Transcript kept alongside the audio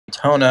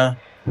Daytona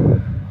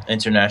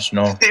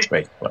International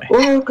Raceway.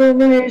 Welcome,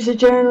 ladies and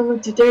gentlemen,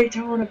 to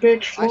Daytona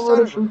Beach,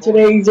 Florida for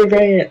today's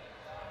event.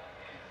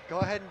 Go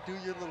ahead and do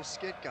your little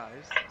skit,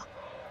 guys.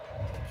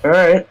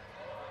 Alright.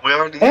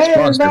 Hey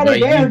Sponsored by everybody,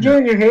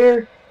 Dale you. Jr.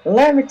 here.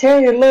 Let me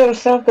tell you a little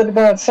something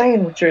about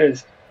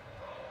sandwiches.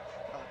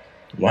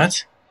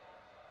 What?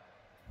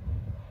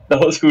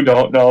 Those who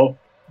don't know.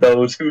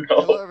 Those who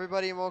know. Hello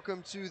everybody and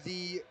welcome to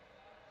the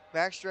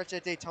backstretch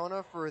at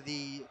Daytona for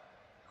the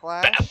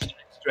Clash.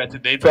 Backstretch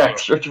at Daytona.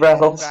 Backstretch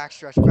battles.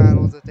 Backstretch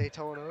battles at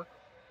Daytona.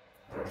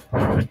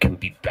 It can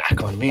be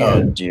back on me.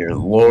 Oh dear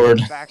Lord.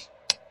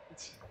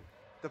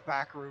 The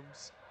back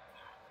rooms.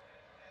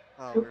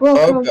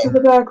 Welcome to the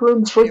back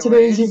rooms for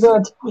today's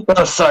event.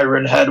 The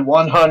Siren Head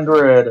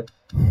 100.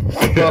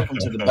 Welcome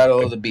to the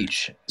Battle of the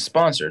Beach,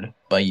 sponsored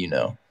by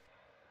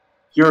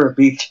You're a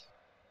beach.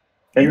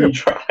 And you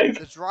drive.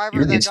 The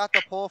driver that got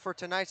the pole for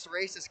tonight's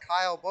race is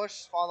Kyle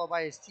Busch, followed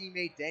by his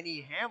teammate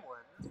Denny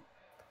Hamlin.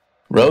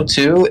 Row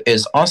 2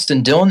 is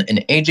Austin Dillon and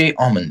AJ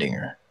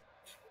Allmendinger.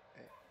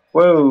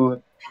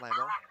 Whoa.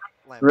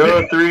 Lambo.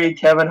 Row 3,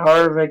 Kevin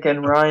Harvick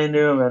and Ryan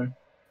Newman.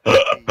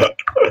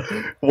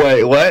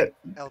 Wait, what?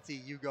 LT,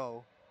 you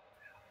go.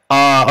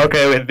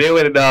 Okay, and then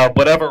in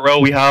whatever row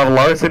we have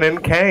Larson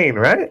and Kane,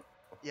 right?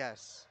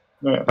 Yes.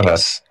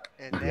 Yes.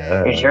 And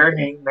then Is your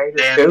name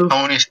Mayfield?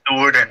 Tony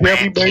Stewart and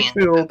Harry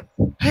Mayfield.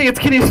 Hey, it's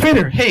Kenny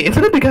Spader. Hey,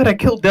 isn't it the guy that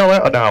killed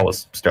Dale? Oh, no, it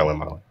was Sterling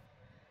Marlin.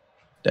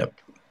 Yep.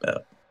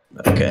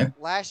 Okay.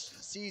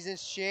 last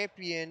season's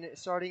champion,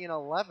 starting in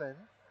 11,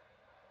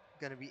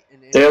 gonna be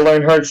an Dale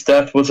Earnhardt's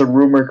death was a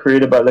rumor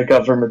created by the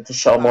government to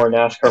sell more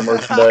NASCAR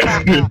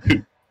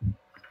merchandise.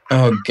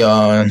 Oh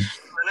God.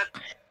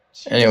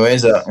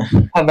 Anyways,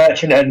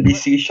 Imagine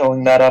NBC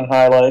showing that on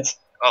highlights.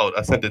 Oh,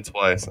 I sent it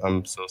twice.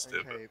 I'm so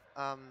stupid.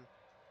 Okay,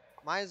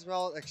 might as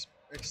well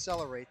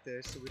accelerate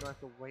this so we don't have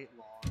to wait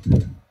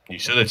long. You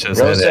should have just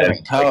Row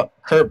said 7,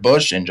 Kurt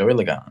Busch and Joey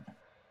Logano.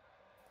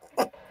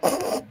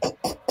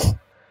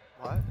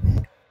 What?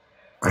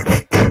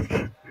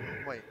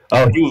 Wait.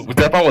 Oh,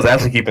 that one was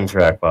actually keeping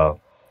track. Wow,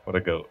 what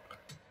a goat.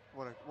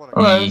 What a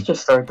Alright, let's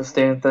just start this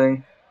damn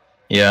thing.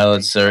 Yeah,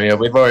 let's hurry up.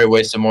 We've already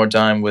wasted more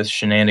time with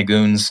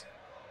shenanigans.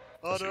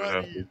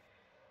 Ferrari.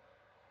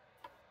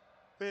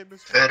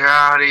 Famous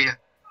Ferrari.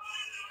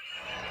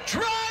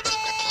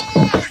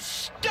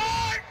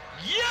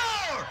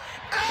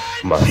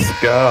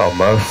 Moscow.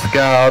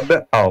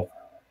 Oh,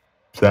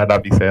 should I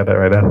not be saying that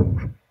right now?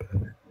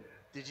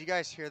 Did you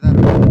guys hear that?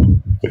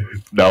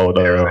 No.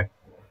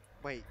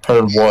 Wait.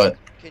 Heard what?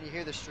 Can you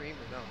hear the stream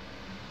or no?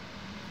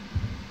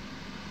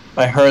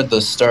 I heard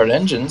the start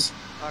engines.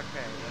 Okay,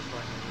 that's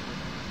what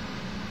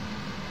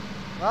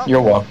I well,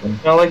 You're welcome.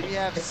 No, like, we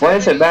have why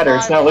does it matter?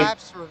 It's not like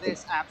laps for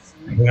this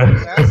absolute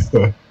contest.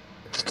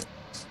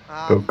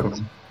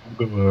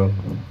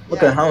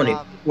 Look at how many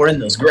were in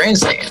those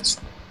grandstands.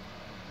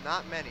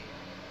 Not many,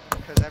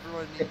 because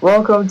everyone needs.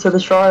 welcome to the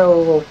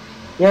trial.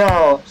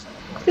 Yeah.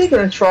 Speaking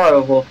of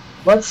trial,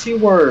 let's see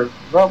where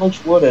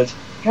Rutledge Wood is.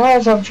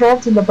 Guys, I'm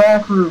trapped in the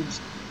back rooms.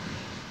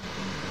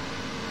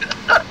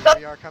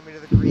 We are coming to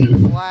the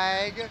green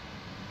flag.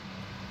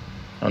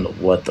 I don't know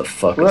what the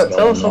fuck Well, is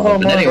tell us going about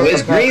on. But more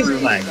anyways, about green that.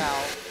 flag.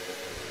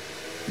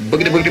 And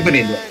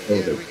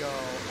here we go.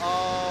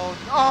 Oh.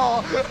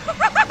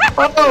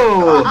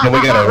 Oh! And we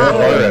got a red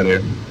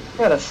already.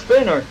 Got a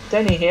spinner.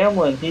 Denny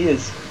Hamlin, he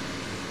is.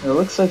 It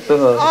looks like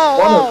the Oh,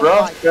 one of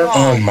Ross.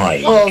 Oh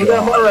my Oh, we got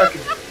God. more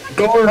record.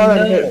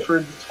 Gordon hit for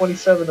the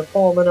 27 to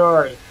Paul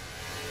Minari.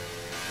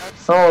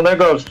 Oh, there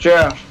goes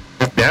Jeff.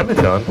 Damage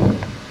on. No.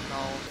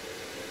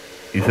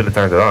 You should have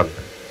turned it on. You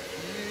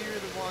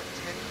either want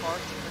 10 cars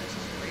to finish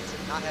this race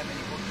and not have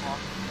any more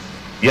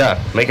cautions.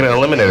 Yeah, making an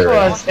eliminator. Come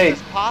on. As Hey.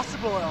 as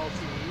possible,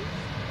 LT.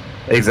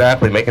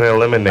 Exactly, making an I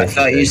elimination.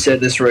 thought you said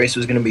this race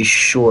was going to be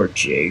short,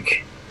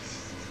 Jake.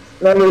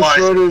 That was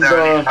short as,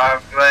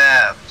 35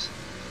 laps.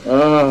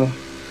 Oh.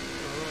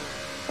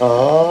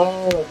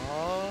 Oh.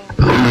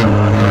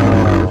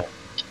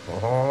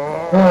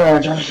 Oh,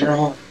 just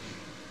wrong.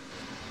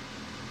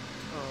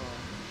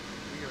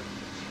 We are sure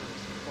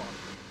as fuck.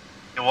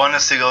 You want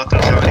us to go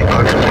through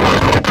 75?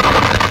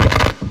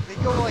 They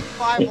go like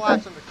 5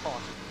 laps under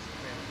caution.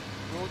 Man,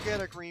 we'll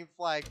get a green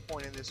flag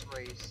point in this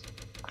race.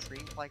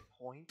 Green flag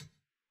point?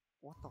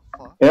 What the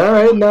fuck? Yeah,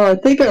 alright, now I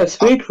think I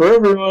speak for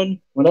everyone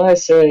when I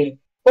say,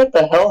 what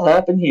the hell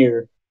happened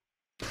here?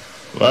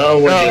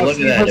 Well, when you look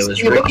at that, it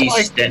was Ricky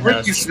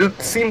Stenhouse. Stenhouse.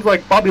 It seems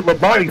like Bobby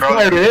Labonte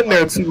fired it in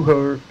there to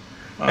her.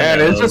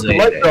 And it's just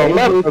left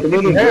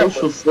Committing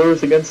racial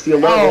slurs against the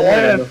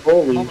 11 and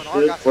holy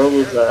shit, what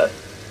was that?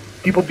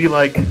 People be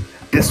like,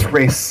 this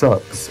race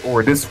sucks,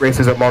 or this race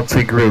is a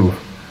multi-groove.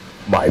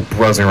 My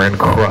brother in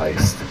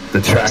Christ.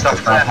 The track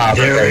does not have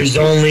There is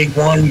only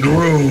one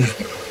groove.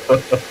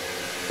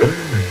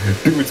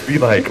 Dudes be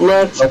like,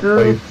 Let's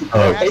groove.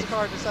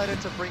 NASCAR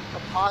decided to bring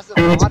composite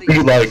Dudes bodies be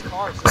to like, these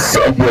cars.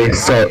 Subway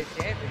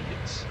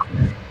sucks.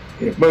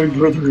 My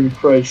brother in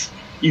Christ,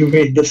 you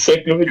made the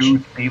sandwich.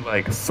 Dudes be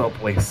like,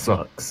 Subway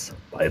sucks.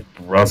 My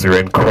brother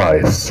in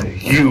Christ,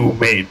 you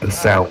made the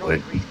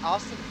sandwich.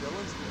 Austin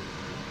Dillon's doing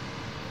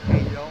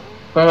yo.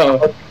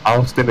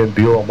 Austin and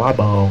deal on my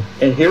ball.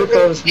 And here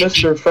comes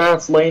Mr.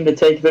 Fast Lane to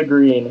take the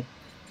green.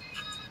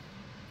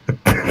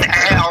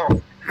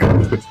 Ow!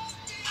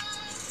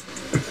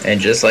 And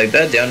just like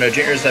that, down to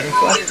Junior's having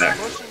flashback.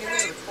 Pushing him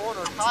into the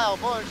corner, Kyle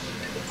Busch.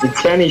 And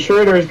Kenny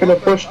Schroeder is going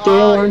to push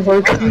Dale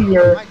Earnhardt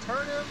Sr. Might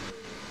turn him.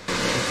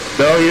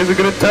 No, he isn't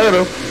gonna turn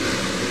him.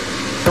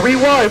 3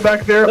 wide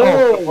back there.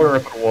 No. Oh, we're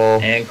at the wall.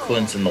 And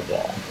Clint's in the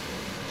wall.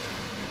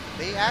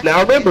 They actually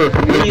Now remember, if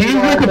he's the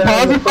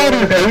composite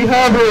bodies that we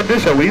have here in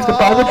this show, he's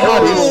composite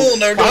bodies.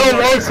 there Kyle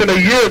Larson a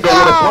year ago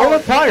would have blown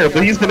a tire,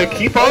 but he's gonna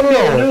keep on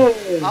going. No.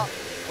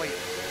 Wait.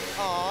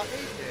 Aw, he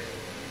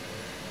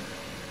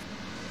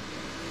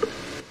did.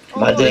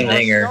 My ding nice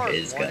hanger start.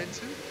 is 1 good. and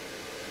 2.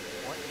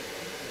 1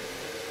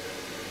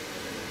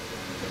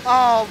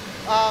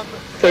 and 2.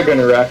 They're going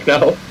to wreck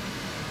now.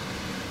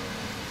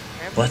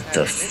 What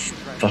the Hamilton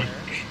right fuck? there.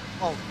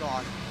 Oh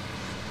god.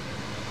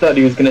 Thought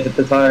he was going to hit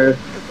the tire.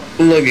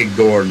 Look at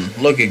Gordon.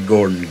 Look at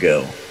Gordon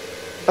go.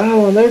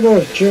 Oh, and there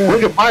goes Jim.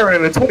 Look at Byron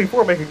in the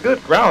 24 making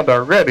good ground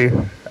already.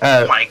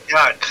 Oh my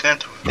god,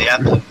 Clint with the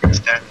absolute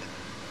extent.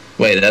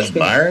 Wait, that's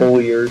Byron?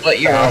 Full years. What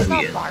year are It's we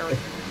not in? Byron.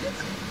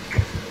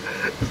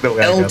 No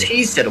way I got it.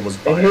 LT said it was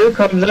And Byron. here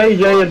comes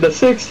AJ in the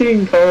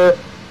 16 car,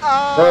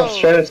 Oh! Ross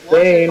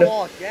Chastain,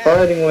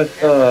 fighting with,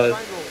 Trying to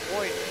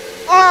avoid.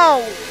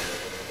 Oh!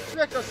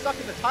 Stricker stuck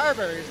in the tire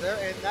barriers there,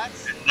 and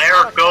that's. And there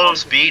not a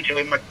goes caution.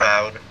 BJ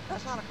McLeod.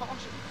 That's not a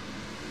caution.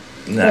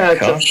 Not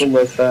just a caution.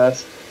 little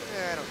fast.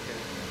 Yeah, I don't get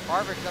it.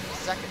 Harvick's up to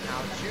second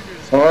now.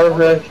 Junior's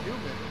Harvick.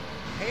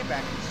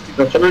 Payback.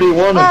 The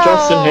 31 of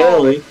Justin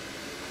Haley.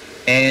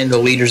 And the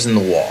leader's in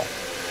the wall.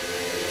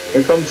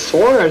 Here comes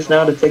Suarez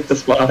now to take the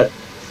spot.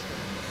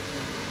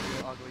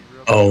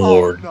 Oh,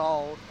 Lord.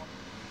 No.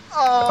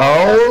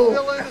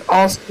 Oh,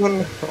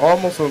 Austin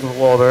almost was the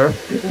wall there.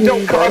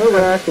 Don't cut come it.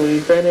 back,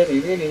 Lee.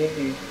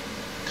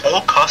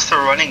 Cole Custer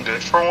running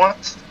good for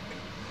once.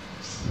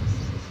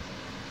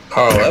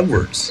 Carl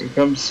Edwards. Here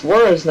comes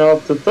Suarez now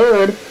up to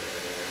third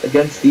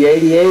against the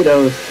 88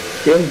 of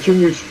Jim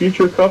Jr.'s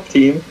future Cup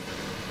team.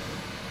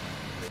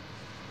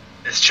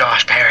 It's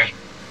Josh Perry.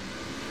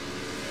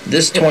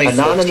 This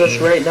Anonymous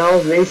 2014. right now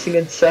is racing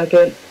in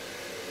second.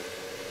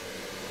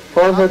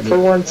 Harvick for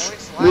once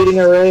leading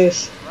a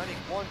race. Running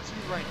 1-2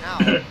 right now.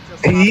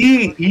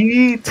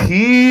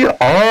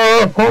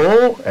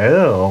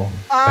 E-E-T-R-O-L.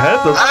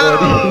 That's a Oh.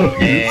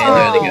 funny. And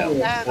there they go.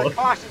 And the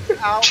caution's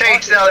out.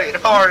 Chase Elliott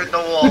hard in the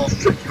wall.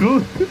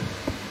 Good.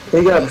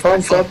 He got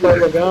bumped up by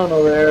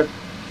Logano there.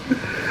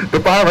 The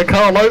Byron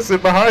Kyle Larson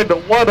behind the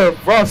one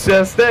of Ross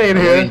Chastain Are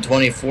we here. in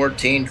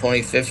 2014,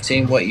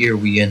 2015? What year are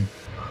we in?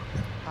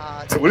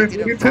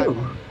 2022.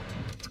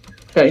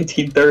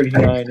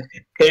 1939.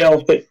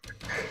 Hail it.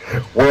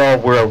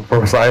 We're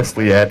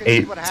precisely at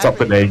 8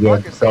 something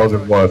a.m.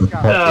 2001.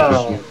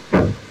 Oh.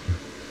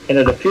 And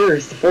it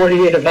appears the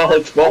 48 of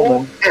Alex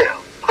Bowman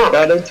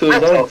got into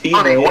his own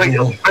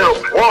teammate.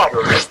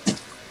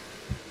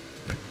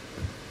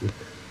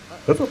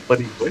 That's a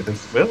funny way to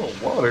smell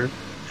water.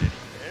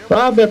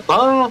 Robert,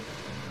 Where's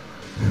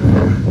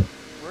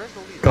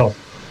the leader? Go.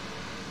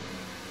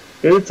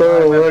 it's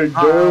alright,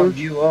 George.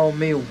 You owe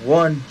me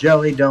one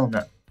jelly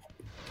donut.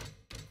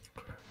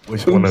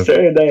 Which one Who is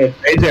said that?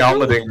 AJ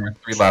Allmendinger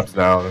 3 laps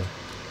down.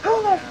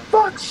 Who the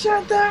fuck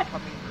said that?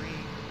 Coming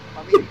green.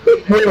 Coming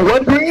green. Wait,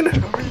 what green?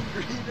 Coming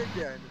green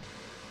again.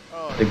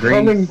 Oh, The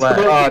Coming green to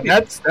flag.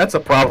 That's a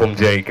problem,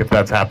 Jake, if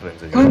that's happening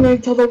to you.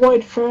 Coming to the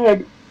white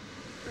flag.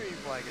 green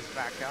flag is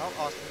back out.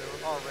 Austin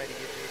Miller already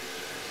gave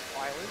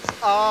violence.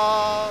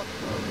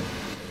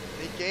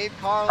 They gave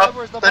Carl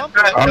Edwards the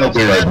bumper. I'm gonna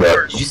be right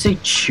back. Did you say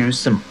chew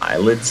some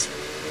eyelids?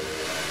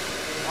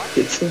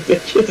 Get some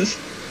bitches.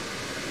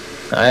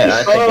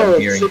 I think I'm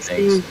hearing 16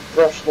 things.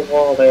 brush the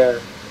wall there.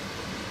 Oh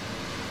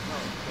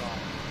god.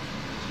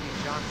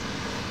 Gene Johnson.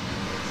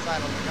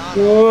 Inside of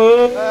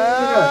Whoa.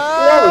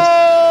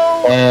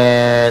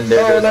 And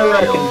there Oh, goes no the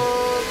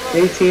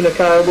wrecking. wheel. 18 of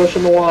Kyle Busch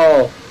in the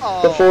wall.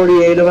 The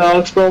 48 of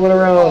Alex Bowman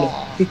around.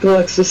 He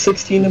collects the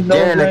 16 of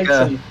Noah Danica.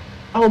 Gregson.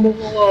 Oh, the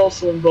wall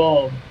also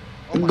involved.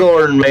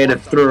 Gordon made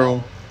it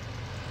through.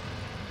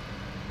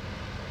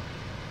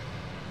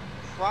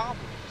 Problems.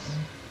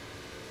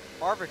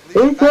 Harvick leads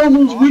No back to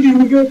problems, caution.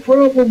 we got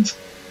problems.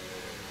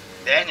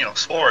 Daniel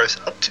Suarez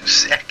up to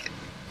second.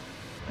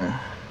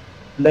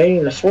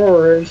 Daniel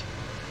Suarez.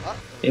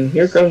 And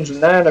here comes the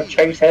 9 of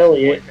Chase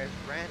Elliott.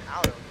 Ran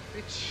out of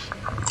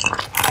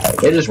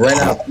bitch. They just ran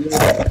out.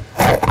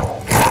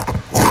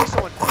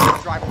 Someone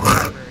driving the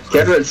tires.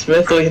 Garrett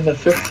Smithley in the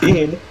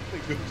 15.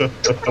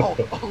 Oh.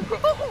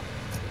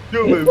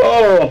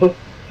 Oh,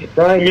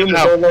 Ryan Newman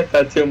don't like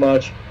that too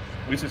much.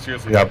 We should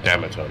seriously have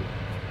damage on it.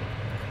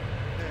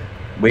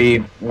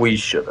 We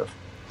should have.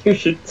 You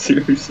should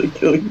seriously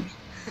kill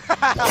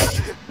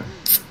yourself.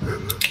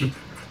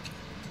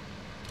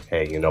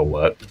 Hey, you know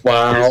what? There's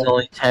Wow.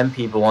 only 10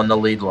 people on the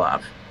lead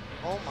lap.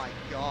 Oh my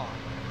god.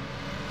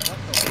 What the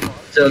fuck?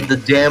 So the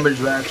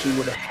damage actually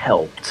would have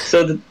helped.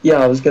 So,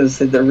 yeah, I was gonna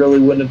say there really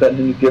wouldn't have been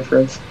any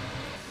difference.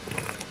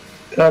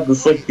 God,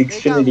 this like the They got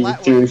Xfinity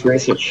lat- Series wait,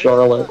 race they- at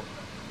Charlotte.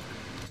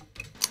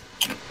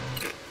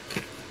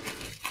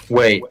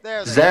 Wait, There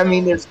does they that go.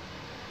 mean there's...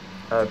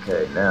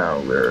 Okay, now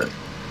we're...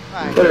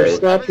 Alright, Better Right.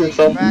 slap everything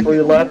yourself back before in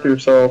you lap order.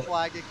 yourself.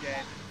 Flag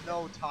again.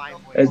 No time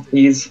And wasted.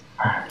 he's...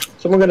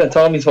 Someone gonna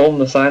tell him he's holding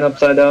the sign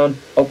upside down?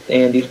 Oh,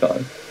 and he's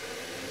gone.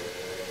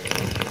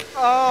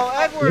 Oh,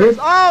 Edwards!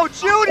 Oh,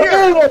 Junior!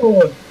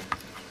 Oh!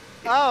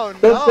 Oh,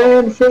 The no!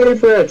 fan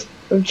favorite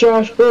of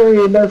Josh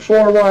Berry and their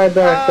 4 wide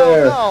back Oh,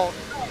 there. no!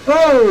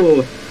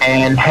 Oh!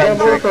 And Yeah,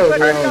 Hendrick... Marco's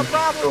But he's down. got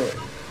problems!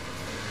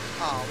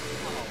 Oh,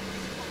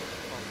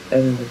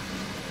 And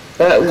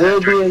that will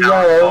be a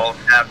yellow. Downfall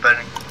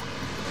happening.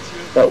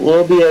 That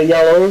will be a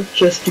yellow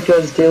just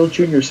because Dale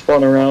Jr.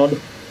 spun around.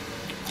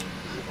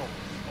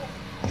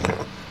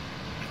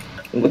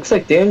 It looks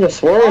like Daniel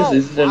Suarez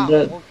is in wow.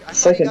 the Well, I thought he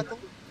second. got the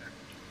lead there.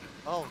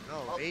 Oh,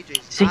 no.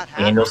 AJ's See, not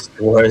happy. Daniel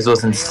Suarez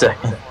was in Dale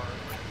second.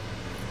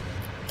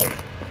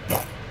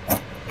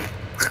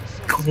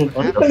 Look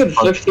at the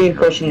 16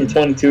 pushing the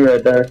 22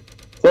 right there.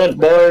 Clint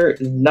Boyer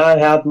is not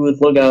happy with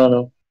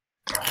Logano.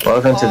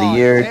 Welcome to the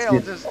year... Dale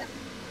just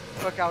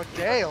took out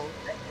Dale.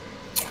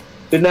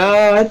 But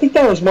no, I think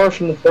that was more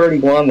from the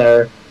 31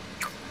 there.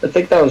 I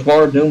think that was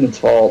more Newman's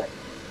fault.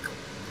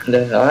 I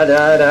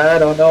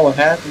don't know what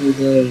happened with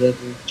the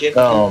Jim.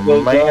 Oh,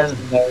 man.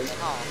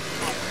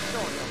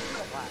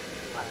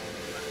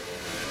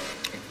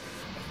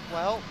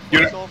 Well,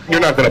 You're so far,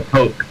 you're not gonna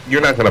post.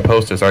 You're not gonna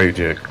post this, are you,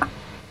 Jig?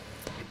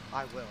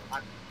 I will.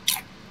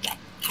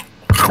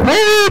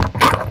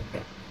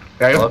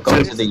 Welcome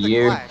This to is the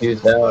year Clash. This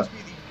is 2000. supposed to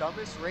be the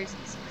dumbest race of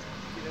the season.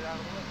 Get it out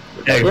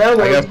of the way. Hey, Yeah, I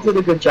well, got, you did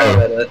a good job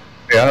at it.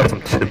 yeah, I have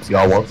some chips.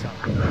 Y'all want some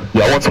chips?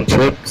 Y'all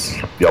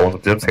want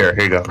some chips? Here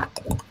you go.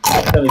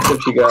 How many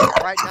tips you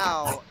got? Right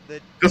now, the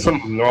Just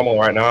some normal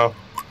right now.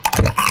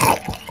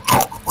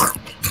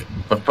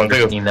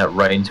 Motherfucker steamed that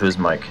right into his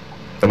mic.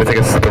 Let me take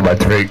a sip of my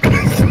drink.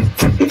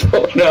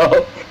 Oh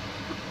no.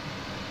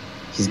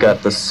 He's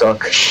got the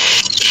suck.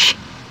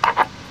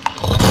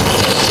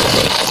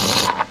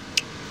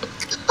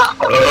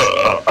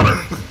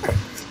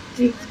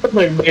 Sound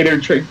like Mater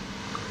drink.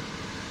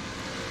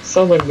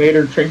 Sound like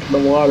Mater drinking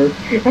the water.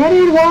 I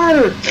need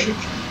water!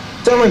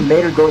 Sound like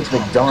Mater going to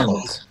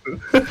McDonald's.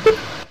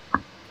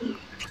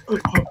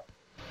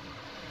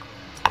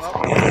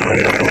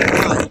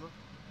 well,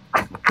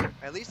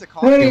 at least the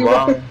call Hey, was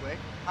wow. quick.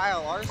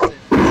 Kyle Larson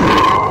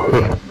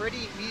had a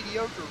pretty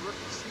mediocre rookie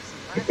season.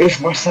 Last It's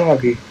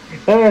wasabi.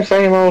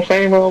 Oh,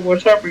 same old,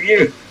 what's up with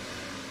you? Okay.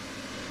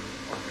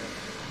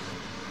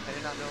 I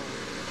did not know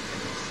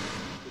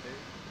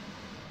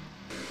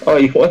we were Oh,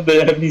 you want the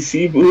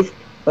NBC booth?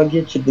 I'll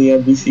get you the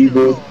NBC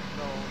booth.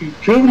 No.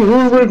 Kevin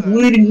Harvick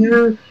leading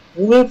here.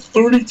 Left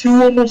 32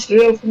 almost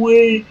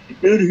halfway.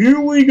 And here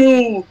we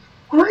go.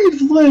 Great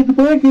flag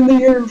back in the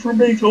air from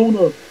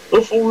Daytona.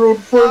 The 4 out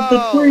front, the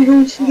 3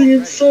 goes to the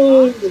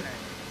inside.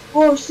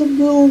 Awesome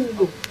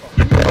build.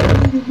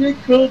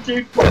 Make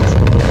contact.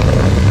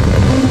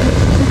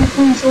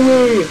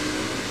 Away.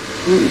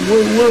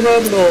 What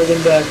happened to all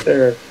them back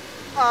there?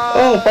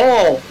 Oh,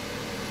 Paul.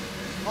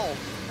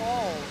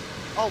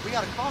 Oh, we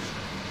got a caution.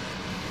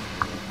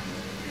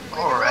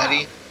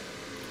 Already?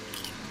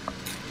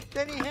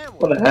 Denny Hamlin.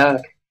 What a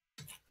hack.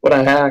 What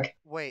a hack.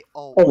 Wait,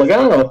 Oh,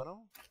 Logano.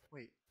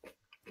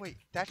 Wait,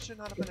 that should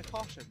not have been a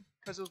caution,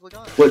 because it was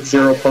Logano. What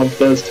zero pump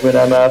does to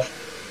an MF.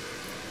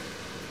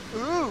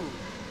 Ooh!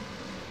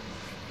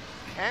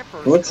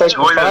 Hampers. It looks like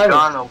Joey the 5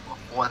 Logano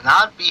will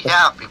not be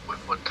happy with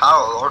what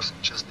Kyle Larson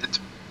just did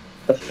to me.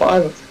 the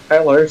 5 of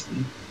Kyle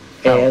Larson.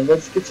 And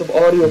let's get some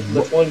audio from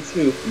the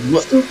 22.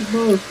 Stupid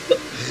move.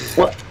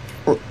 What?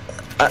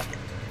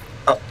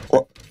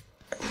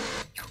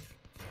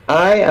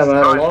 I am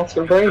at a loss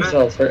for brain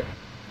cells, sir.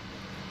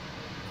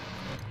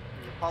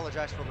 We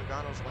apologize for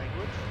Logano's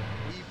language.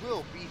 We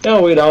will be.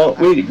 No, we don't.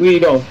 We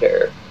don't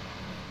care.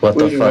 What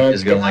the We do fuck not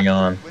is care. going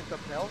on? With the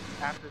belt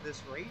after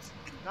this race,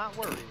 do not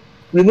worry.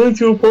 We'd like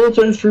to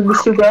apologize for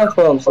Mr.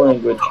 Bathroom's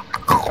language.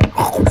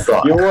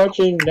 Fuck. You're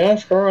watching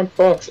NASCAR on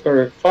Fox,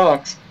 or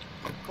Fox.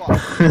 Fuck.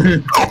 You're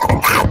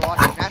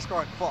watching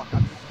NASCAR and fuck.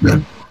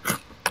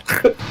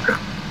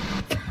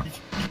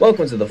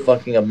 Welcome to the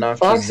fucking obnoxious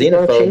Fox is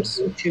now xenophobes.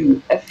 changing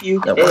to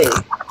FUK.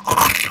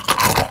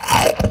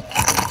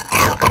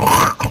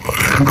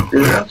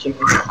 You're watching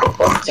the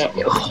Fox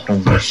Network.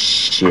 Holy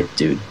shit,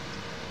 dude.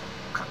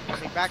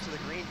 Coming back to the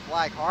green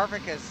flag,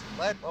 Harvick has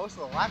led most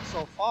of the laps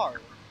so far.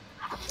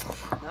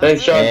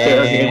 Thanks, Sean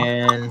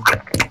And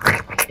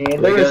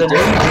And there is a new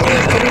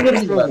man coming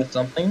in from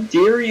something.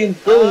 Darian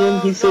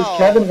Gilliam. He says no.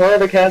 Kevin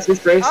Harvick has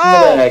his race in the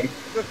Oh! bag.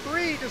 The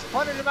 3 just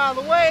punted him out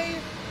of the way.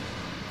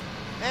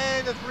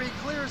 And the 3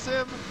 clears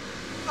him.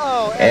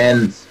 Oh,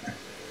 Edwards.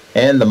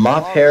 And the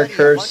mop hair Already a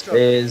curse bunch of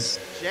is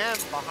Jam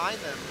behind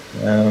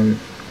them.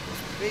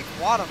 Big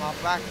bottom up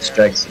back there.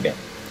 strikes again.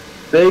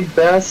 Big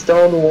Bass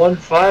down to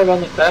 1-5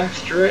 on the back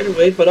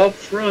straightaway, but up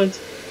front,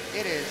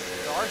 It is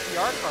the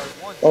RCR card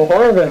 1. Oh,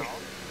 Harvick.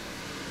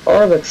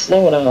 Harvick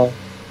slow now.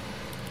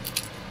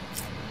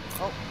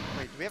 Oh,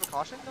 wait, do we have a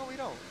caution? No, we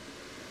don't.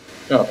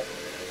 No.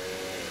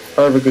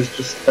 Harvick is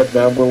just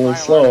abnormally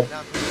Kyle slow. Larson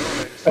down to the road.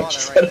 I just I saw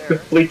just that had a right there.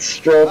 complete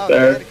stroke Oh,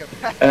 there. Danica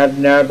Patrick.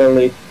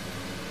 Abnormally.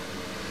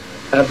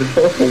 have the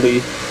normal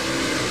lead.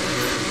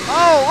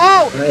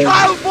 Oh!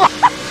 Kyle Busch!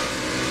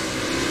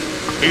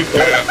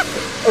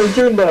 Oh,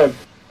 Junebug!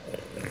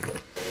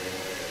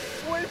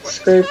 Wait, what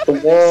Scrape just the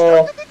happened?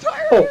 wall. He's stuck in the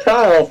tire Oh, barrier.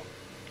 Kyle!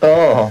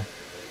 Oh.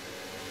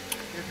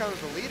 Here comes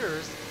the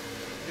leaders.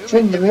 Newman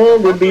Something giving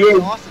wrong the with the bumper to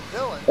 8. Austin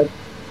Dillon.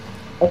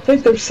 I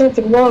think there's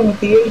something wrong with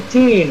the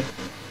 18.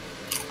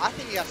 I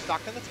think he got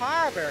stuck in the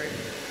tire barrier.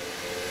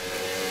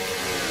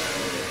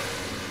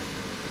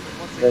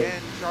 Once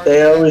again, They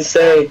charging always that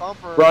say,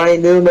 bumper.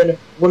 Ryan Newman,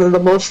 one of the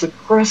most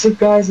aggressive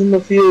guys in the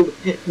field.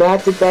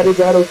 Matt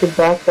DiBenedetto can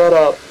back that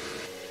up.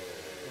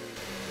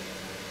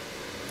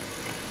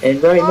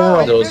 And right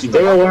now, he missed the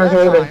Dale bumper that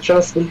Earnhardt time. and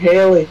Justin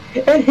Haley.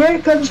 And here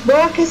comes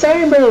Marcus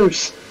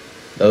Ambrose.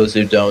 Those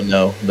who don't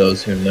know,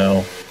 those who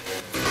know.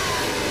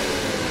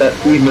 That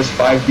famous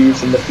 5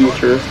 years in the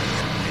future.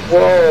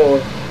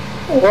 Whoa.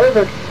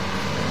 Harvick.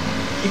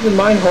 Keep in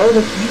mind,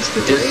 Harvick used to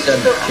Just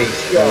send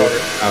Chase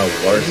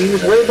Larson. He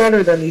was way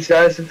better than these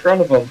guys in front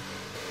of him.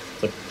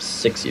 It's like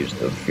 6 years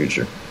into the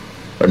future.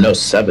 Or no,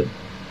 7.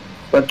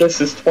 But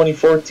this is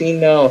 2014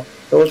 now.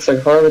 It looks like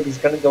Harvick is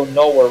going to go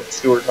nowhere with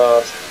Stewart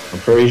Haas. I'm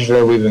pretty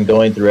sure we've been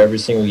going through every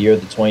single year of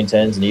the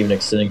 2010s and even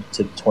extending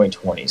to the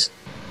 2020s.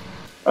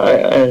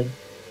 I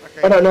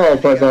don't know,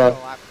 but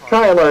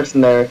Kyle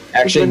Larson there.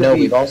 Actually, no,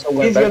 we've also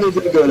went He's back going to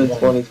do good in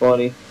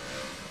 2020. Newman,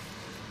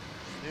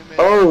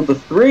 Oh, the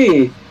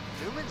 3.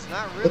 Newman's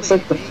not really Looks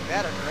like being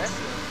that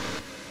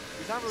aggressive.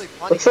 He's not really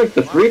punting. Looks like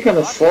the 3 kind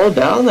of slowed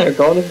down there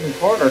going into the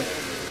corner.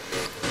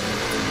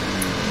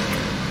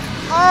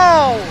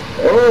 Oh!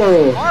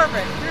 Oh!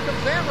 Harvick, here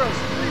comes Ambrose,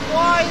 3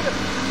 wide.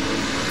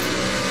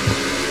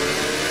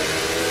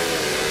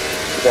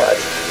 What?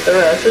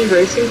 They're actually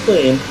racing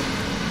clean.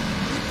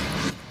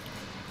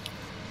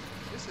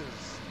 This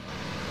is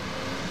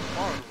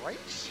hard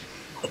race.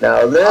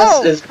 Now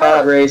this is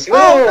pod racing.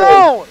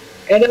 Oh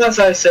And as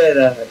I say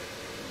that,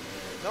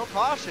 no! No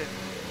caution.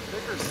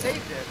 Vickers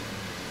saved it.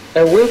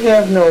 and we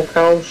have no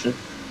caution.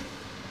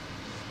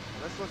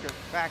 Let's look at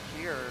back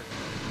here.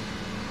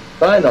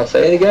 Fine, I'll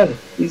say it again.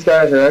 These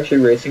guys are actually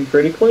racing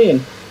pretty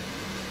clean.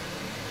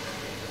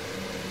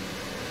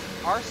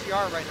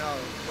 RCR right now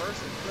is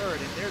first and third,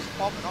 and there's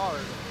Paul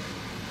Menard.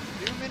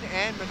 Newman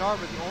and Menard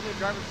were the only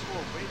drivers who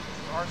were winning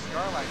for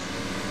RCR last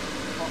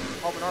season.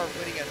 Paul Menard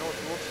winning at North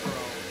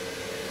Wilkesboro.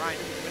 Ryan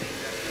Newman winning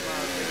that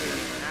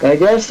I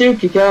guess you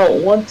could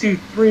count 1, 2,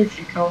 3 if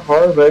you count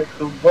Harvick,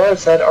 who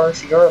was at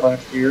RCR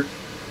last year.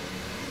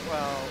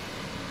 Well,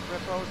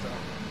 Riposa.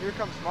 Here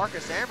comes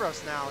Marcus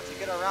Ambrose now to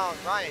get around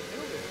Ryan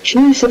Newman.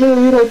 Chase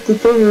Elliott up to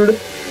 3rd.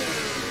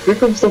 Here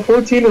comes the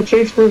 14 of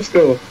Chase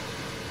Briscoe.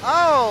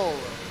 Oh!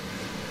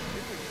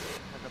 This is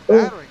like a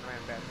battering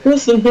ram back there.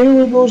 Kristen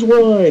Haley goes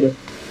wide.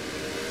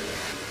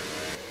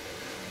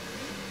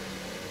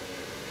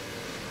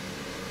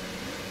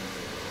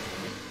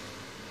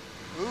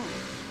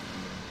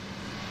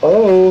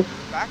 Oh,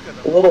 Back to a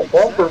the little 47.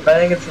 bumper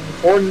banging from the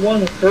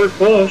 41 of Kurt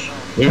Busch.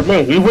 We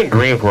went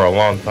green for a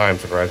long time,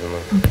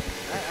 surprisingly.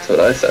 That's what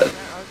I said. I was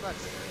about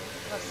to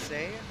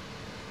say it,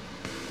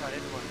 but I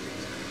didn't want to do it.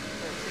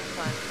 But at the same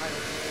time, I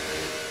don't.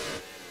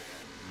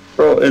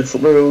 Bro, it's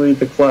literally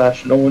the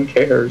Clash. No one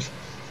cares.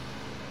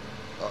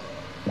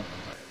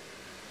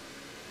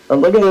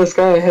 And look at this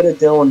guy ahead of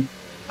Dylan.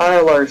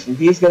 Kyle Larson.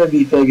 He's going to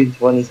be big in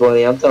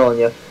 2020, I'm telling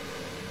you. Well,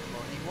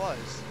 he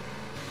was.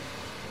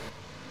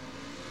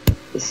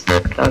 Just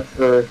not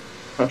for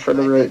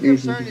the right I'm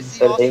reasons. starting He to see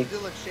said, Austin hey,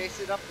 Dillon chase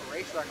it up the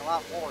racetrack a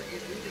lot more.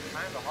 He's losing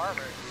time to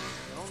Harvick,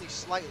 but only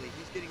slightly.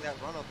 He's getting that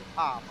run off the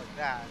top like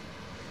that.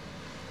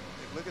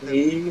 Like, look at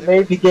the, he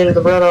may be getting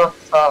the run off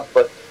the top,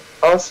 but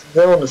Austin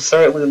Dillon is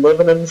certainly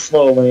living in the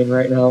slow lane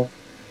right now.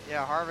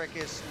 Yeah, Harvick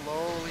is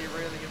slowly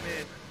reeling him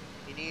in.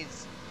 He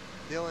needs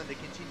Dillon to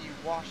continue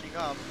washing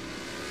up.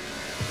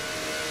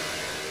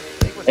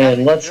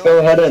 And let's go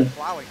ahead and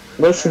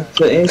listen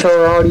to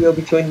in-car audio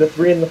between the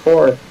 3 and the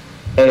 4.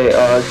 Hey,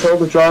 tell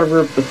the driver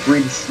of the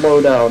 3 to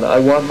slow down. I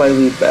want my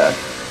lead back.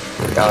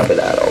 Copy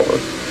that, over.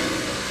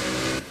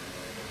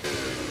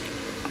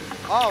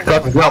 Oh,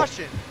 what a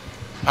caution.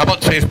 How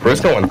about Chase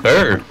Briscoe in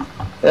 3rd?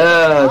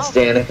 It's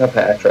Danica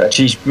Patrick.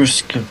 Chase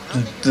Briscoe.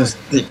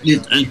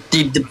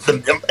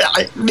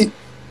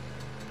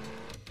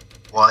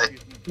 What?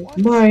 What?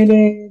 My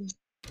name's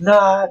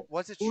not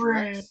Was it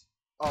Red. Shrek?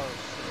 Oh,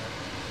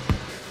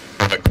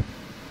 Perfect.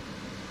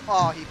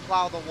 oh, he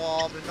plowed the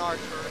wall. Menard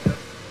turned.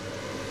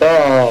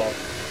 Oh.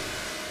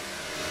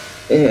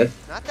 Yeah.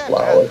 Not that Plow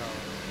bad, it. though.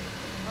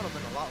 That would have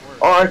been a lot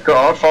worse. I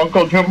got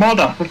Uncle your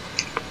mother. We do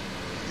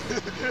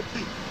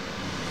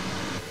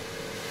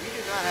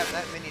not have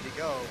that many to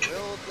go.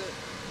 Will the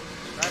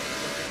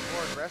drivers be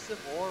more aggressive,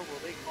 or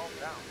will they calm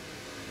down?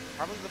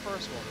 Probably the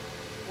first one,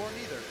 or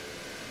neither.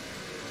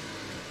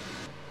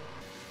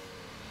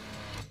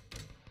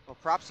 Well,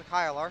 props to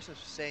Kyle Larson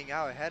for staying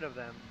out ahead of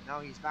them. Now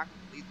he's back in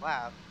the lead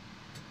lap.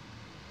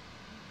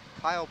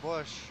 Kyle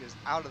Busch is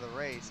out of the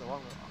race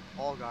along with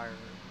Allgaier,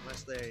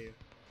 unless they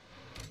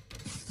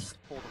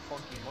pull the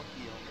funky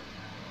monkey on them.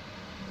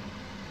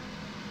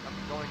 I'm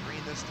going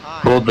green this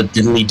time. Well, but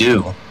diddly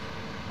do.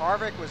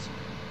 Harvick was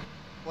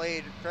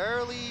played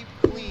fairly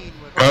clean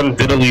with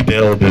Undiddly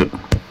bailed it.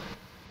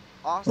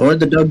 Austin. Or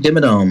the Doug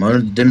Dimmadome, or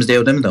the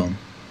Dimsdale Dimmadome.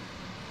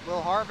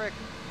 Will Harvick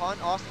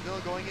punt Austin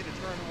Dillon going into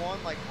turn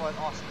 1 like what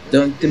Austin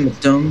Doug Dillon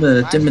Dimmadome,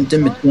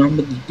 Dimmadome,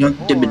 Doug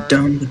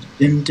Dimmadome,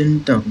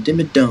 Dimmadome,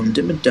 Dimmadome,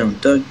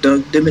 Dimmadome, Doug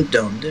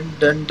Dimmadome,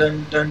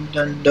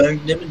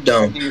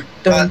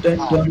 Doug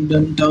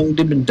Dimmadome, Doug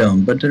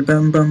Dimmadome, but the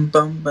bum bum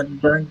bum, but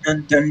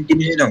Dimmadome, Doug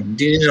Dimmadome,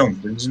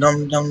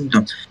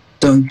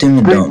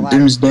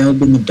 Dimsdale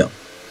Dimmadome.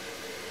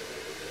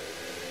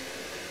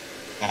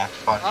 Not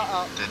funny.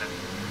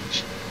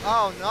 Didn't.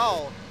 Oh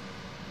no.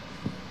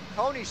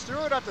 Tony's threw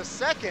it up to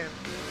second.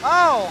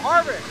 Oh,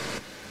 Harvick.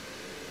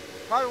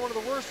 Probably one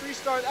of the worst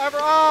restarts ever.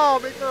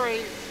 Oh,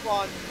 McMurray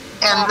spun.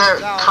 And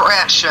they're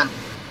crashing.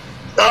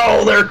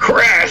 Oh, they're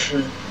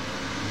crashing.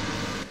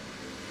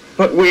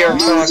 But we are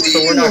talking, so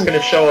we're not going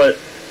to show it.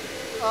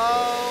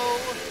 Oh.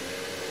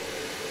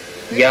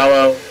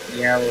 Yellow.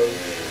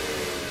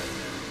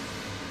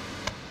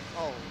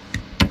 Oh.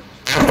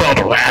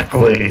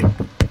 Directly. Well,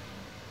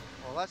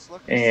 let's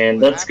look. And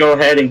let's go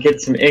ahead and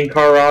get some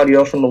in-car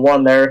audio from the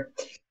one there.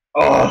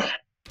 Oh,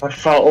 I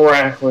felt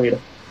Rackley.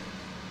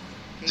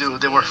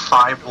 Dude, they were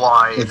 5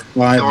 wide. With They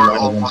five were wide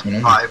almost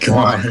ones, 5 wide.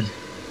 God.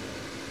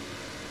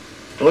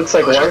 It looks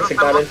like Larson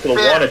got into the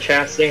one of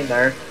Chastain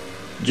there.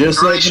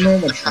 Just like the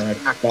normal track,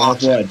 5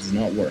 wide does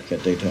not work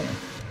at Daytona.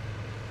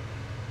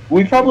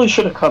 We probably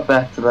should have cut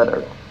back to that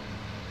early.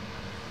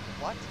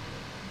 What?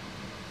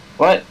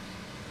 What?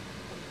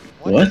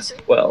 What? What? Did you say?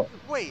 Well,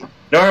 Wait.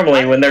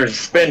 normally when there's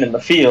spin in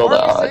the field,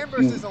 Marcus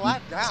Ambrose is a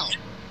lap down.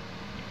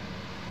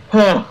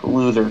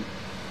 loser.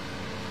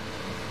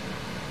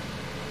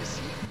 Is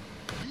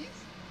he?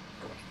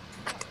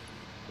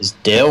 Is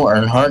Dale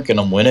Earnhardt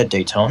gonna win at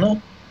Daytona?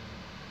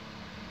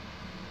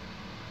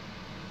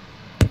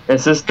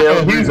 Is this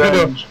Dale's He's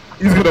revenge?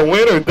 gonna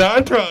win or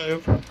die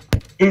trying.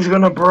 He's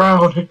gonna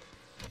brown.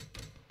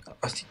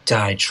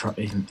 Die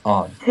trying.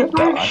 Oh, Oh,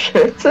 God.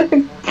 shit. Here we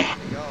go.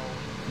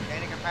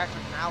 Danica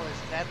Patrick now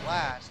is dead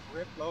last.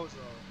 Rip Lozo.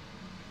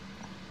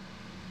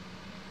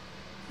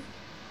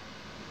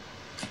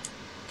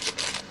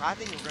 I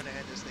think we're gonna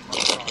end this thing on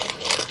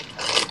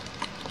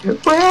the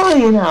top.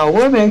 Really now?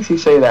 What makes you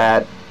say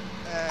that?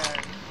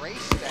 Race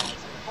stats.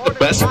 According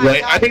best to my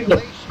way- I think the-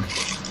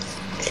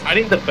 calculations, I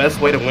think the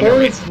best way to win a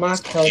race. Where's my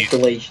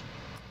calculation?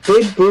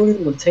 Big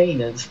booty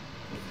Latinas.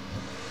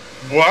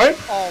 What?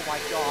 Oh my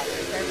god.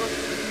 Ambrose is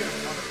gonna get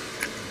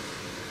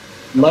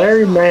another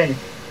Larry May.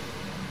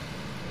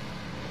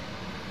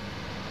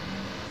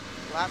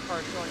 lap car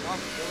showing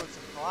off Dillon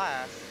some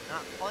class,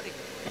 not punting him.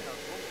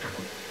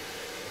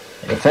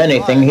 If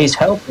anything, he's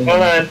helping.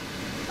 Hold on.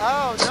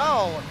 Oh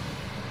no!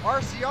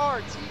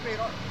 RCR teammate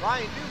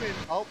Ryan Newman.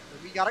 Oh,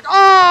 we gotta go.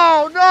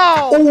 Oh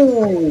no!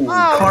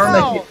 Oh, Karma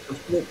no. hit the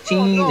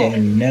 14, Oh, no.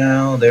 and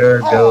now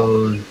there Oh.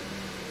 goes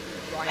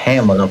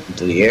Hamlin up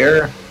into the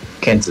air.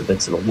 Kenseth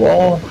into the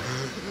wall.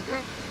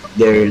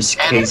 There's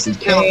Casey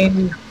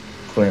Kane,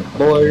 Clint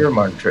Boyer,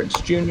 Martin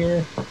Truex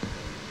Jr.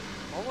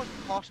 What was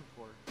the caution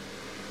for?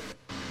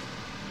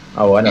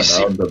 Oh, I don't You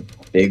see- know. The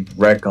big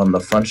wreck on the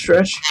front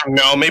stretch.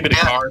 No, maybe the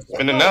car's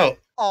spinning out.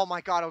 Oh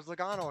my god, it was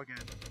Logano again.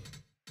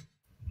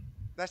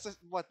 That's just,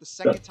 what, the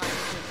second time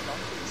he's been stuck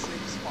in the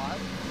same spot?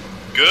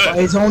 By Good.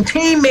 his own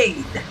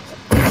teammate.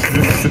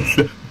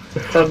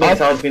 Something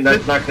tells me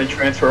that's not going to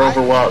transfer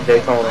over well at I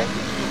Daytona. think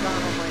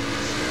Logano might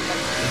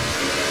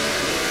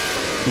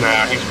be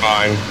Nah, he's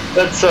fine.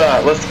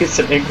 Let's get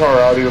some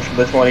in-car audio from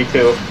the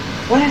 22.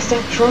 What is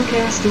that drunk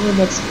ass doing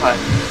this time?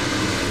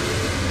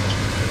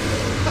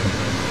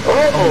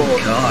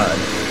 Oh, God.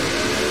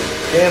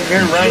 Damn,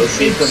 you're Ryan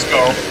Seacrest,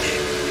 though.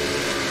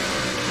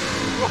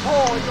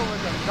 Oh, he's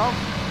almost got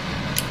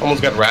dumped.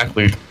 Almost got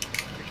Rackley.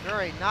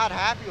 McMurray not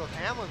happy with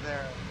Hamlin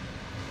there.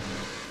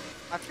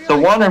 I feel The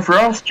like one for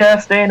us,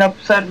 Chastain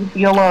upset with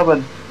the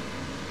 11.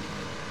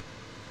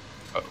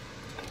 Oh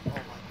my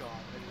god.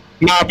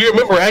 Nah, if you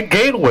remember at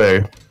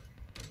Gateway.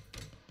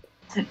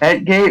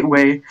 At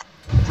Gateway,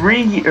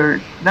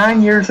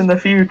 9 years in the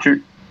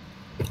future.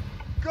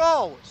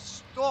 Go!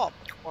 Stop!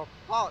 Or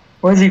plot.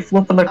 Why is he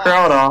flipping the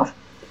crowd off?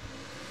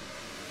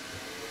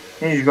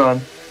 He's gone.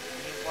 Green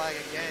flag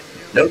again.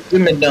 Nope,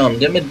 Dimmadome,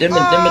 Dimmadome.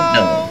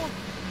 Oh!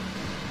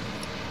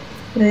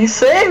 He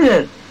saved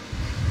it!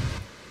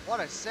 What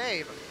a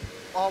save.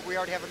 Oh, we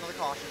already have another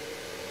caution.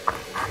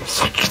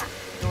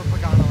 North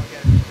Logano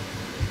again.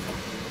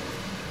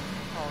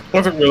 Oh, no.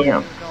 Wasn't really.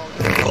 No,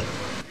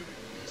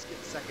 please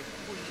get second,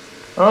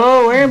 please.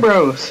 Oh,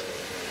 Ambrose!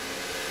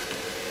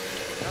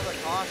 Another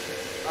caution.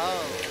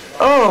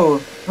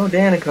 Oh. Oh,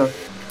 Danica. Was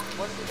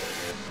it?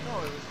 No,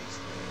 it was East.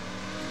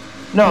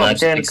 No, Lap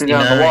Danica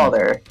got on the 69. wall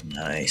there.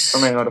 Nice.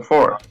 From out of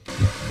 4.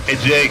 Hey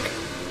Jake,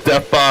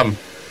 Def Bomb.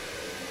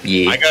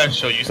 Yeah, I gotta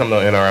show you something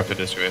in NR after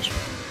this race.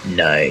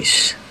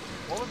 nice.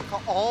 What was the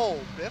call? Oh,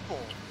 Biffle.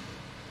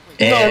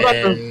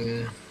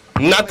 And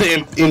Not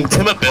the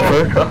intimate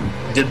biffer.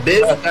 the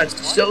biff got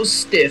so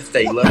stiff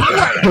they left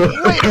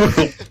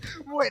it.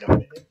 Wait a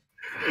minute.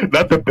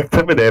 Not the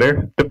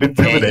intimidator. The And he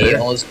intimidator.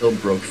 also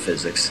broke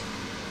physics.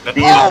 The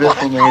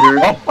Biffinator.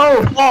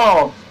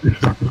 Oh!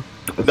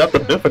 Not the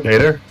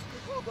Biffinator.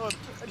 Hold on,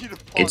 I need to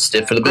pause It's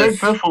stiff for that. the Greg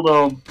biff.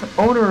 Biffledome,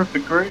 owner of the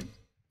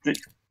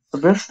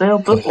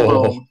Biffdale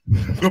Biffledome.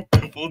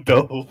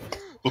 Biffledome.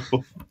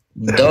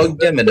 Doug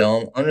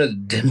Dimmadome under the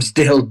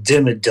Dimsdale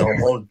Dimmadome.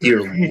 Oh dear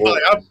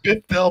lord. Hi, I'm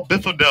Biffdale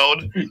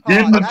Biffledome.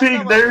 Get in the That's peak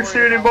not what there, I'm city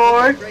worried about.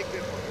 boy. That's a great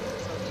good one.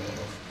 So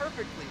he's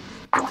perfectly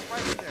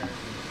right there.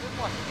 Good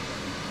watch.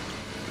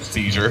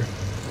 Seizure.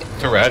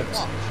 Tourette.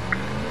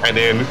 And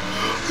then...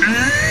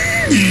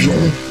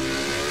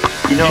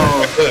 You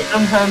know,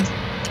 sometimes,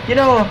 you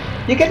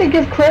gotta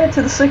give credit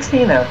to the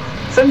 16er.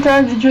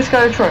 Sometimes you just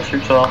gotta trust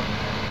yourself.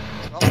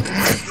 Well,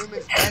 this is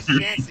Newman's best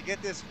chance to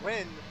get this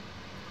win.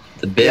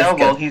 The biff Yeah,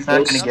 well, gets he's not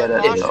gonna close get Another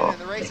it, caution though. and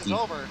the race is He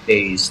over.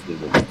 phase through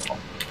the wall.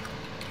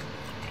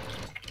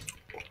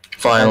 I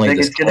Finally, think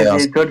this it's gonna be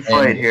chaos a good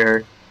fight ends.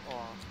 here. Oh, I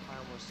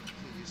almost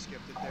completely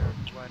skipped it there.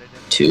 Glad I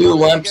didn't. 2 Oh,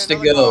 laps to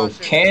again, another go.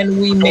 caution. Can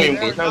we make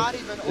They're it? not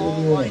even all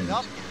lined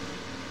up.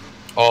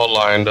 All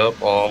lined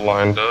up, all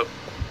lined up.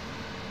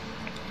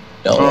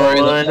 Don't All worry.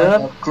 lined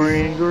up.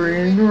 Green,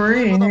 green,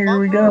 green. Here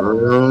we go.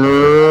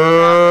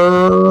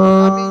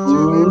 I mean,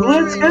 2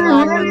 Let's green get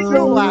flag ready with to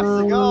 2 laps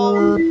to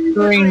go. The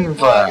green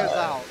flag is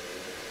out.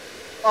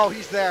 Oh,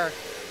 he's there.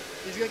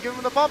 He's gonna give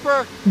him the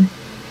bumper.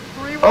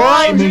 3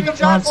 wide. Jimmy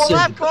Johnson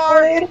lap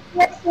car. And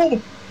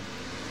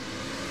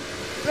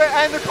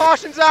the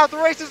caution's out. The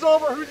race is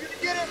over. Who's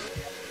gonna get it?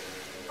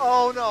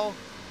 Oh no.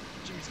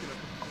 Jimmy's gonna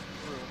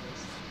ruin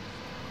this.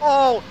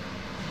 Oh,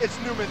 it's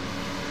Newman.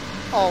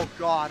 Oh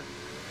god.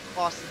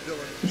 Austin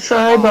Dillon.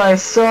 Side by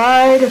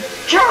side.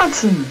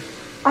 Johnson!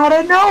 Out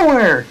of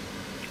nowhere!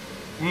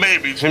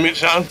 Maybe Jimmy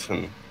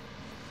Johnson.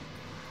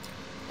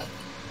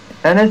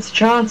 And it's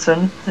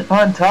Johnson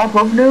on top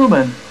of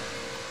Newman.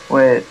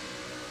 Wait.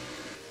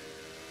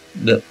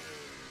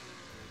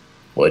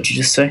 What'd you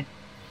just say?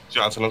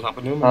 Johnson on top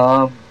of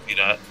Newman. See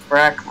that?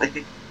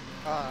 Brackley.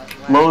 Last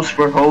time.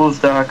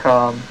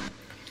 Lowsforhose.com.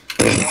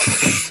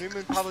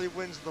 Newman probably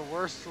wins the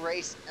worst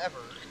race ever.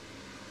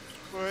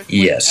 Worst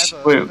Yes.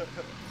 ever. Wait.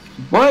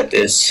 What?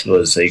 This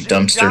was a Jimmy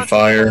dumpster Johnson's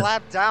fire. a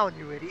lap down,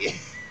 you idiot.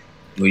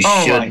 We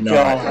Oh my should not.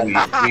 God.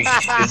 We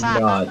should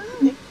not.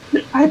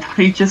 I thought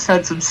he just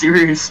had some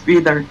serious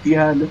speed there at the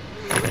end.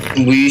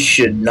 We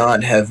should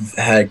not have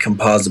had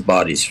composite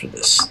bodies for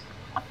this.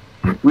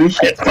 We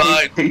should It's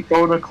fine. take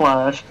Daytona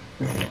Clash.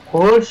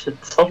 Push it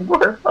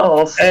somewhere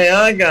else. Hey,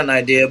 I got an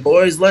idea,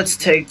 boys. Let's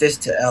take this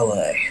to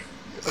LA.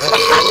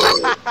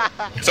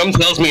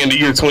 Something tells me in the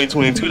year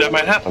 2022 that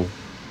might happen.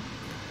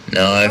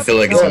 No, I feel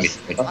like it's gonna be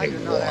I do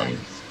not 2021.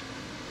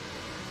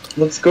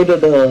 Let's go to You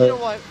know the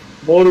what?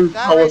 Motor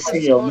That race is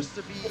Coliseum. supposed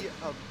to be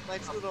a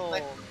nice little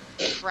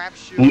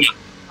crapshoot.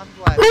 I'm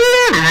glad.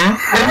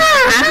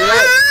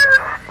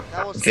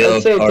 That was Feel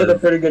I'd say it part did a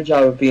of- pretty good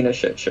job of being a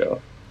shit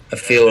show. I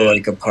feel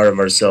like a part of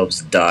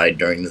ourselves died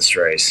during this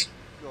race.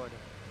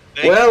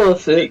 good. Well,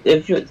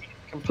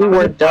 if we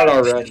weren't dead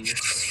already,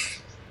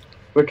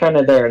 we're kind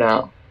of there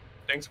now.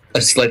 Thanks for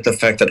It's like the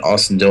fact that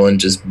Austin Dillon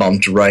just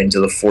bumped right into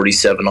the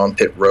 47 on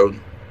pit road.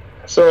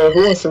 So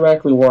who wants to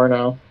Rackley War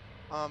now?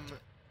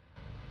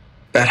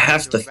 About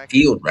half the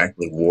field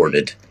Rackley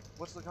warded.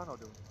 What's Logano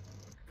doing?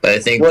 But I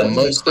think What the is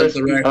most Chris-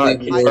 of the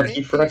Rackley I ward. I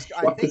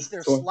think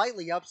they're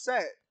slightly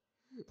upset.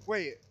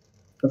 Wait.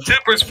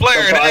 Tippers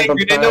flaring Survive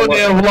angry, they the know power.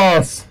 they have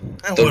lost.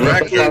 The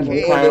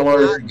Rackley Tyler.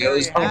 ward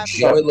goes to Happy.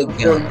 Joy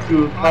Logano.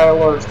 To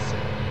Tyler.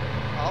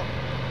 Oh,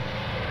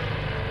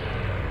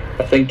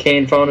 I think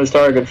Kane found his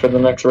target for the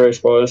next race,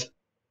 boys.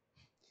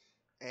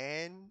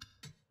 and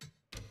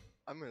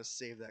I'm gonna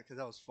save that because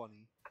that was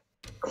funny.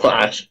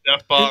 Clash.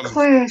 F-bomb.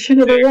 Clash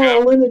into the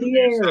wall, into the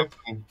air.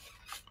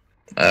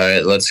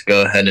 Alright, let's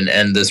go ahead and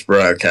end this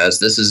broadcast.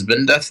 This has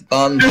been Death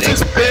Bomb, This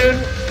has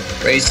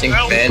been Racing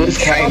Fan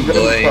This has been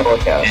Cowboy,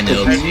 Podcast. and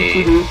LT. Wish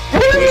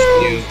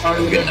you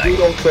a good night. We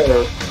don't care.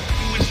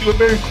 wish you a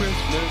Merry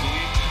Christmas.